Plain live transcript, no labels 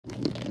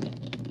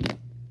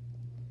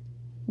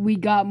we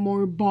got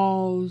more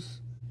balls.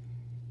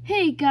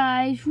 Hey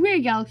guys, Rare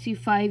Galaxy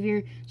 5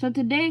 here. So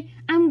today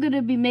I'm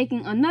gonna be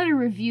making another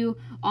review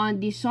on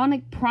the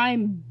Sonic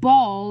Prime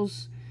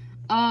balls.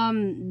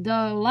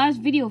 The last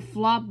video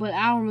flopped, but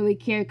I don't really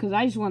care because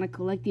I just want to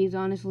collect these,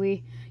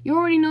 honestly. You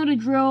already know the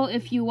drill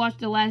if you watched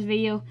the last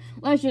video.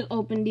 Let's just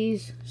open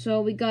these. So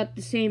we got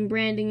the same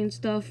branding and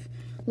stuff.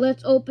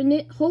 Let's open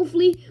it.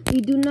 Hopefully we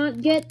do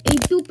not get a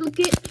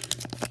duplicate.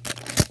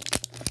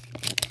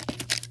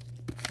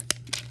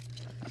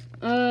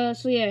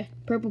 So yeah,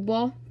 purple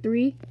ball.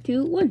 3,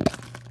 2, 1.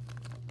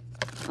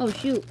 Oh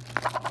shoot.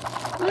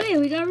 Oh yeah,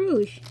 we got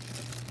Rouge.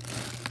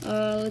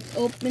 Let's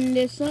open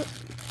this up.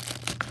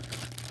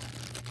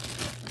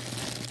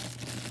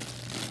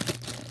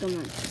 Come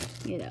on,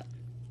 get out.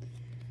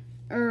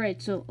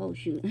 Alright, so, oh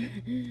shoot.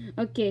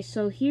 Okay,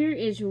 so here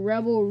is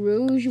Rebel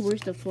Rouge.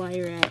 Where's the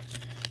flyer at?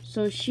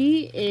 So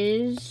she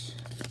is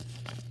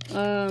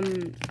a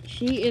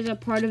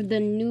part of the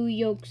New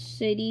York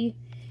City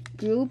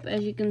group,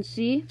 as you can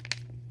see.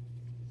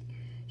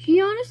 She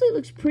honestly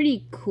looks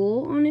pretty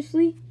cool,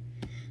 honestly.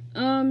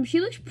 She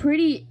looks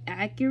pretty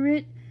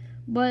accurate,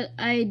 but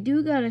I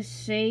do gotta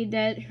say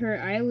that her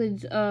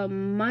eyelids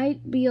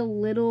might be a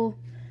little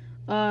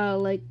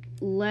like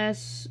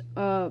less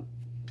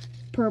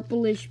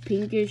purplish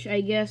pinkish, I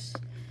guess.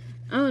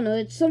 I don't know,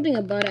 it's something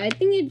about it. I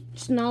think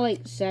it's not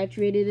like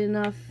saturated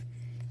enough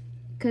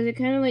because it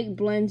kind of like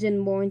blends in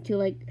more into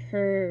like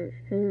her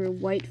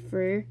white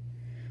fur.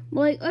 But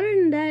like other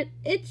than that,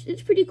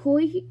 it's pretty cool.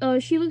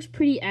 She looks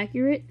pretty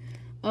accurate.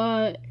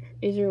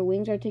 Is her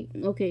wings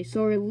okay,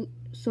 so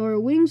her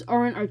wings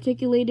aren't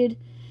articulated.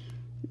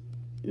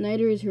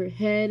 Neither is her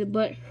head,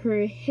 but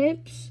her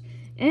hips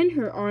and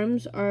her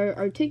arms are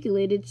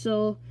articulated.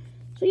 So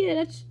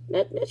yeah,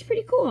 that's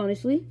pretty cool,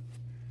 honestly.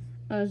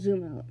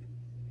 Zoom out.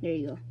 There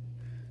you go.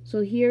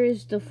 So here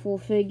is the full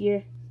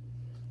figure.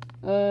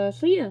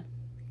 So yeah,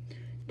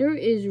 there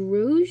is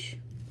Rouge.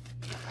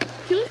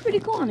 She looks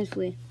pretty cool,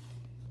 honestly.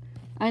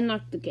 I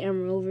knocked the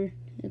camera over.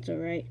 It's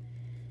alright.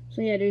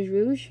 So yeah, there's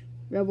Rouge.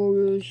 Rebel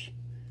Rouge,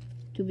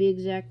 to be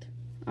exact.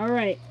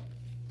 Alright.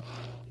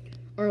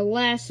 Our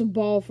last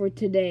ball for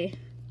today.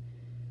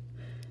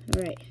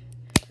 Alright.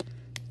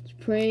 Let's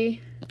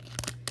pray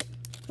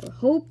or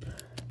hope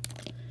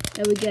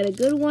that we get a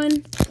good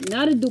one.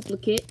 Not a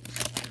duplicate.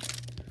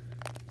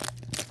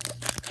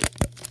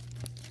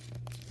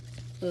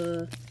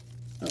 Oh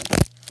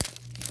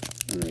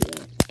my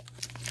god.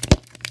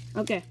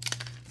 Okay.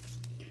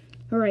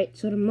 Alright,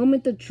 so the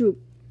moment of truth.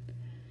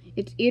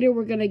 It's either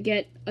we're gonna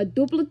get a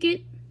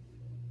duplicate,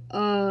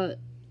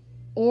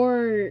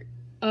 or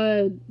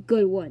a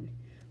good one.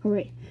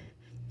 Alright.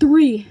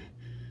 3,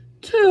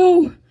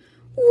 2,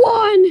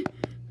 1.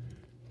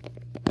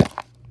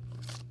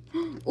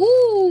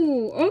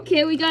 Ooh,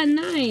 okay, we got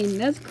 9.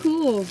 That's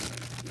cool.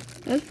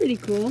 That's pretty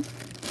cool.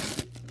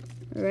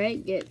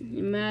 Alright, get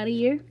him out of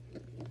here.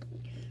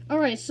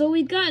 Alright, so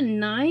we got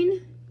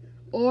 9,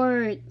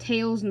 or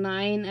Tails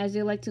 9, as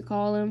they like to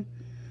call him.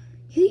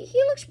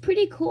 He looks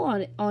pretty cool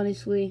on it,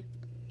 honestly.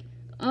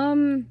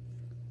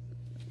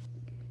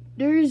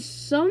 There's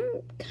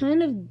some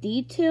kind of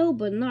detail,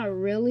 but not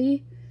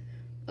really.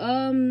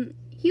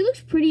 He looks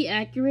pretty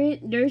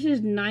accurate. There's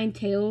just 9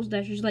 tails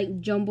that's just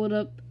like jumbled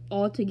up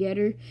all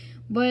together.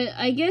 But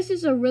I guess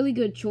it's a really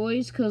good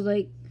choice because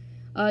like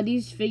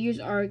these figures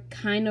are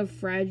kind of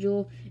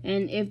fragile,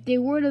 and if they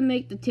were to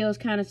make the tails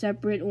kind of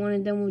separate, one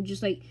of them would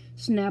just like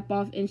snap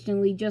off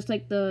instantly, just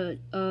like the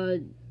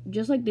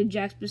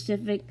Jack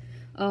specific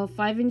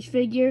 5-inch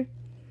figure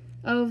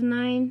of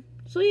 9.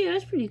 So yeah,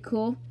 that's pretty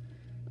cool.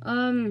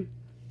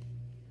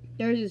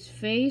 There's his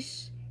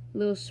face,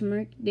 little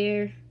smirk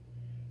there.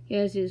 He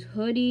has his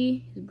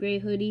hoodie, his gray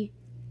hoodie.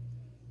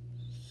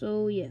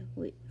 So yeah,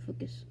 wait,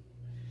 focus.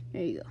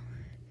 There you go.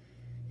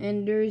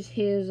 And there's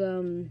his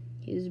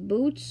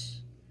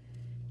boots.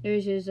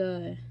 There's his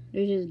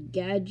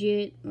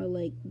gadget or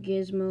like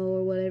gizmo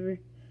or whatever.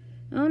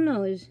 I don't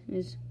know.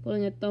 He's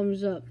putting a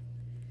thumbs up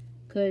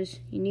because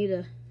you need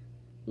to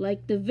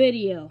like the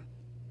video.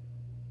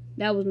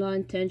 That was not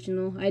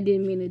intentional. I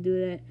didn't mean to do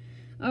that.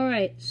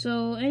 Alright,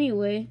 so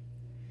anyway,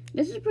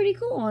 this is pretty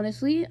cool,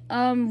 honestly.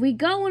 We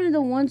got one of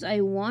the ones I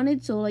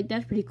wanted, so like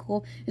that's pretty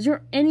cool. Is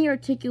there any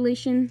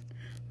articulation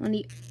on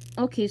the...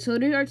 Okay, so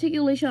there's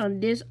articulation on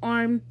this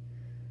arm,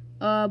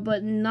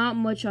 but not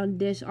much on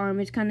this arm.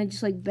 It's kind of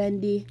just like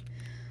bendy.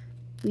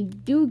 We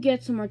do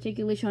get some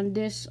articulation on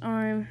this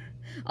arm.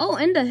 Oh,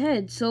 and the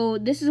head. So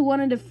this is one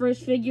of the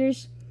first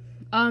figures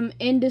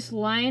in this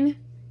line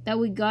that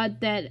we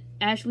got that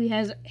actually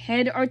has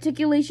head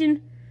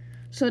articulation.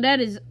 So that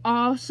is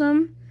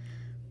awesome.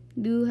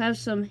 Do have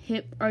some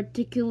hip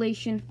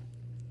articulation.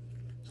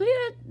 So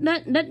yeah,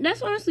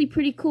 that's honestly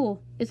pretty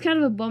cool. It's kind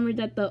of a bummer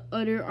that the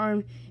other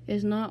arm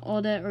is not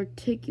all that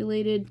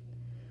articulated.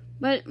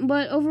 But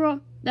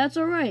overall, that's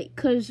alright,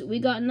 because we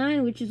got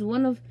 9, which is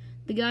one of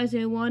the guys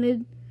I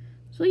wanted.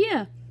 So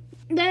yeah,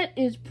 that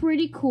is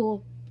pretty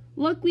cool.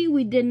 Luckily,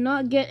 we did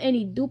not get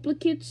any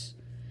duplicates.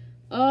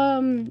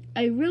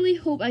 I really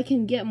hope I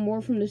can get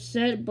more from the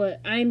set, but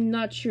I'm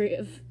not sure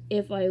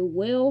if I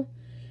will.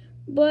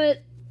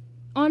 But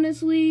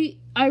honestly,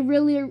 I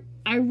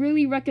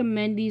really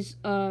recommend these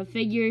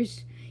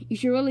figures. You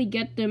should really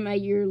get them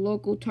at your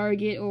local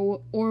Target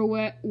or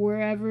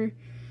wherever.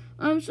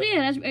 So yeah,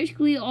 that's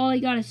basically all I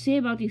gotta say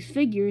about these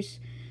figures.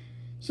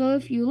 So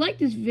if you like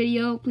this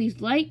video, please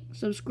like,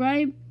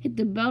 subscribe, hit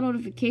the bell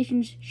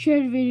notifications,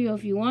 share the video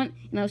if you want,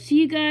 and I'll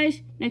see you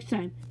guys next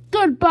time.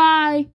 Goodbye!